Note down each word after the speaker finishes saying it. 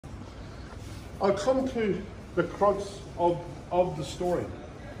I'll come to the crux of the story.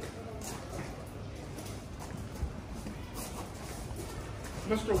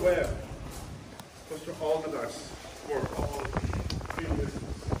 Mr. Webb, Mr. Alderdice were all females.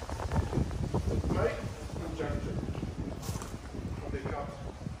 My conjecture, when they got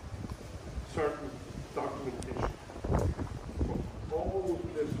certain documentation from all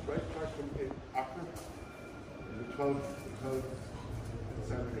this right back from Accra in the 12th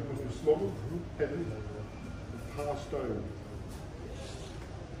century, when it was smuggled, hidden, and passed down.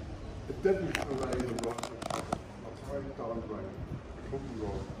 It didn't arrive in Rochester. That's how it down right.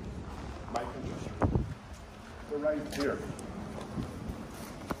 Road. My conjecture. They're right here.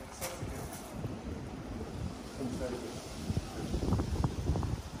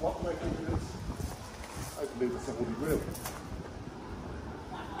 What do I think it is? I believe it's the Holy Grail.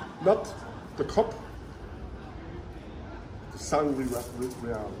 Not the cup, the sanguine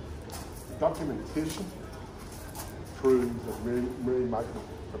reality. The documentation proves that Mary Magdalene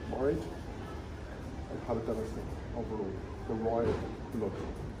got married and had a dynasty of her own. The royal blood.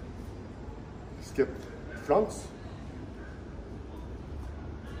 Skipped France,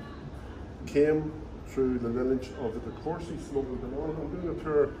 came through the lineage of the De Courcy, smuggled them on. I'm doing a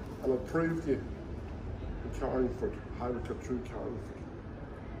tour and I'll prove to you in Carlingford how it got through Carlingford.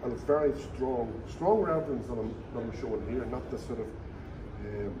 And it's very strong evidence that I'm showing here, not this sort of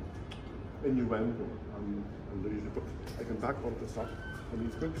innuendo and illusion, but I can back up this up in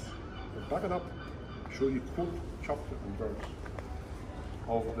these books. I'll back it up, show you quote, chapter and verse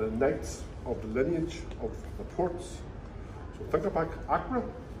of the knights of the lineage of the ports. So think about Accra,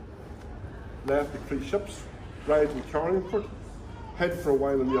 left the 3 ships, ride in Carlingford, head for a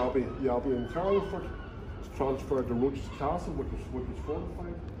while in Yabby in Carlingford, transferred to Roches Castle, which was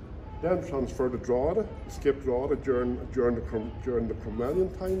fortified, then transferred to Drogheda, escaped Drogheda during the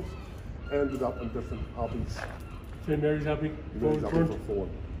Cromwellian times, ended up in different abbeys. St. Mary's Abbey? Mary's Abbey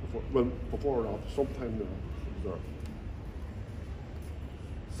before or after, sometime there.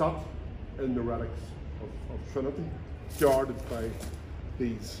 Sat in the relics of Trinity, guarded by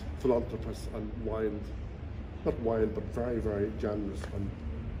these philanthropists and not wild, but very, very generous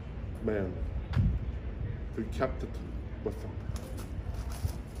men who kept it with them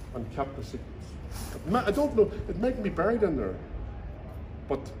and kept the secrets. I don't know, it might be buried in there,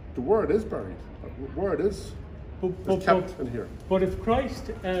 but the word is buried. The word is kept in here. But if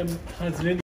Christ has